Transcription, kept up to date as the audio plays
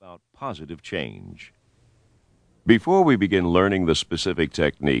positive change. Before we begin learning the specific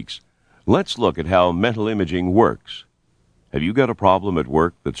techniques, let's look at how mental imaging works. Have you got a problem at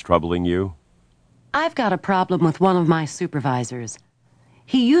work that's troubling you? I've got a problem with one of my supervisors.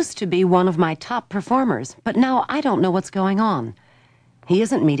 He used to be one of my top performers, but now I don't know what's going on. He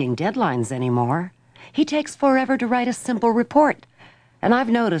isn't meeting deadlines anymore. He takes forever to write a simple report, and I've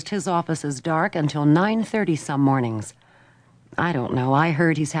noticed his office is dark until 9:30 some mornings. I don't know, I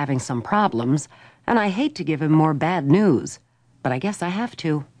heard he's having some problems, and I hate to give him more bad news, but I guess I have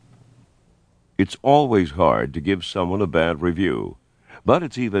to. It's always hard to give someone a bad review, but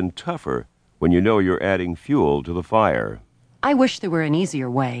it's even tougher when you know you're adding fuel to the fire. I wish there were an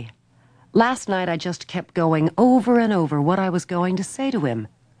easier way. Last night I just kept going over and over what I was going to say to him,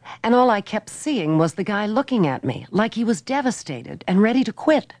 and all I kept seeing was the guy looking at me like he was devastated and ready to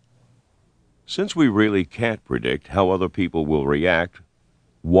quit. Since we really can't predict how other people will react,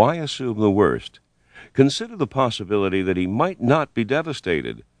 why assume the worst? Consider the possibility that he might not be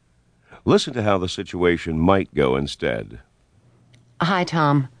devastated. Listen to how the situation might go instead. Hi,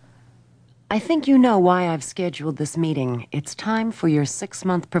 Tom. I think you know why I've scheduled this meeting. It's time for your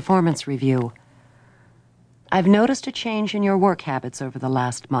 6-month performance review. I've noticed a change in your work habits over the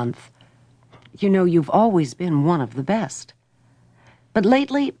last month. You know, you've always been one of the best. But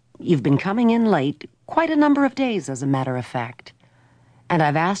lately, you've been coming in late, quite a number of days, as a matter of fact. And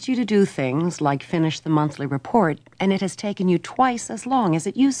I've asked you to do things like finish the monthly report, and it has taken you twice as long as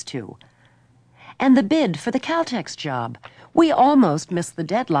it used to. And the bid for the Caltex job, we almost missed the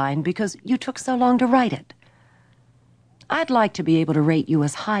deadline because you took so long to write it. I'd like to be able to rate you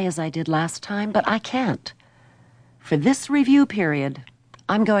as high as I did last time, but I can't. For this review period,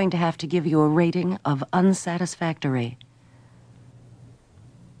 I'm going to have to give you a rating of unsatisfactory.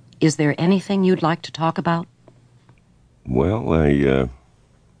 Is there anything you'd like to talk about? Well, I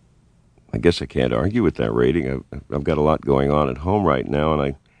guess I can't argue with that rating. I've got a lot going on at home right now,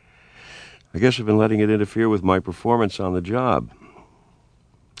 and I guess I've been letting it interfere with my performance on the job.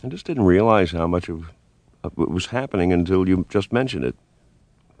 I just didn't realize how much of what was happening until you just mentioned it.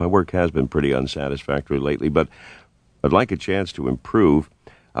 My work has been pretty unsatisfactory lately, but I'd like a chance to improve.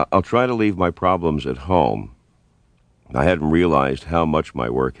 I'll try to leave my problems at home. I hadn't realized how much my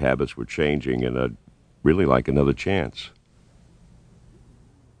work habits were changing, and I'd really like another chance.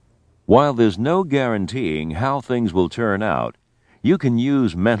 While there's no guaranteeing how things will turn out, you can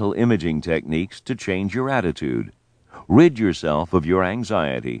use mental imaging techniques to change your attitude, rid yourself of your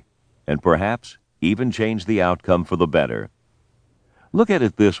anxiety, and perhaps even change the outcome for the better. Look at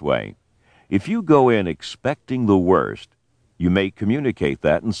it this way. If you go in expecting the worst, you may communicate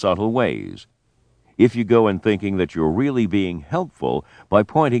that in subtle ways. If you go in thinking that you're really being helpful by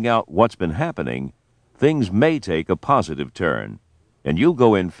pointing out what's been happening, things may take a positive turn, and you'll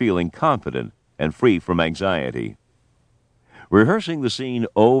go in feeling confident and free from anxiety. Rehearsing the scene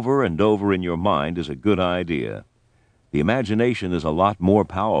over and over in your mind is a good idea. The imagination is a lot more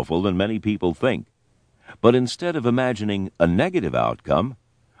powerful than many people think. But instead of imagining a negative outcome,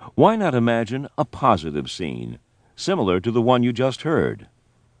 why not imagine a positive scene, similar to the one you just heard?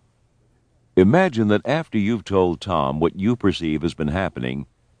 Imagine that after you've told Tom what you perceive has been happening,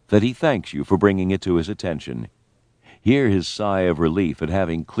 that he thanks you for bringing it to his attention. Hear his sigh of relief at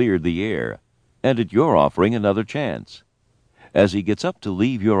having cleared the air, and at your offering another chance. As he gets up to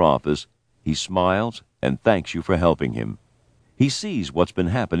leave your office, he smiles and thanks you for helping him. He sees what's been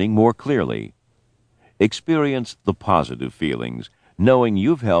happening more clearly. Experience the positive feelings, knowing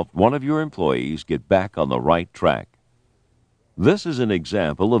you've helped one of your employees get back on the right track. This is an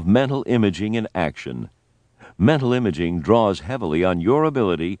example of mental imaging in action. Mental imaging draws heavily on your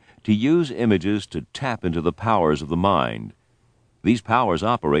ability to use images to tap into the powers of the mind. These powers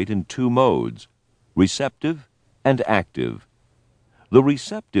operate in 2 modes, receptive and active. The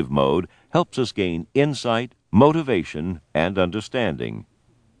receptive mode helps us gain insight, motivation, and understanding.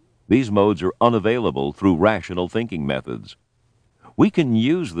 These modes are unavailable through rational thinking methods. We can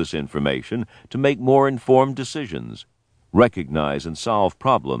use this information to make more informed decisions, recognize and solve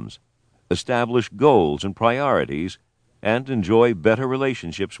problems, establish goals and priorities, and enjoy better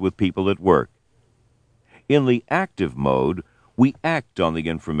relationships with people at work. In the active mode, we act on the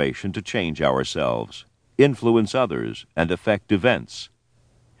information to change ourselves, influence others, and affect events.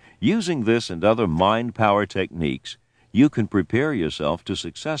 Using this and other mind power techniques, you can prepare yourself to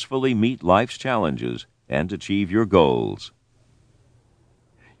successfully meet life's challenges and achieve your goals.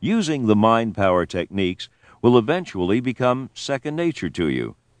 Using the mind power techniques will eventually become second nature to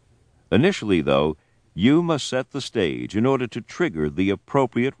you. Initially, though, you must set the stage in order to trigger the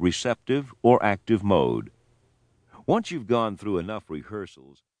appropriate receptive or active mode. Once you've gone through enough rehearsals,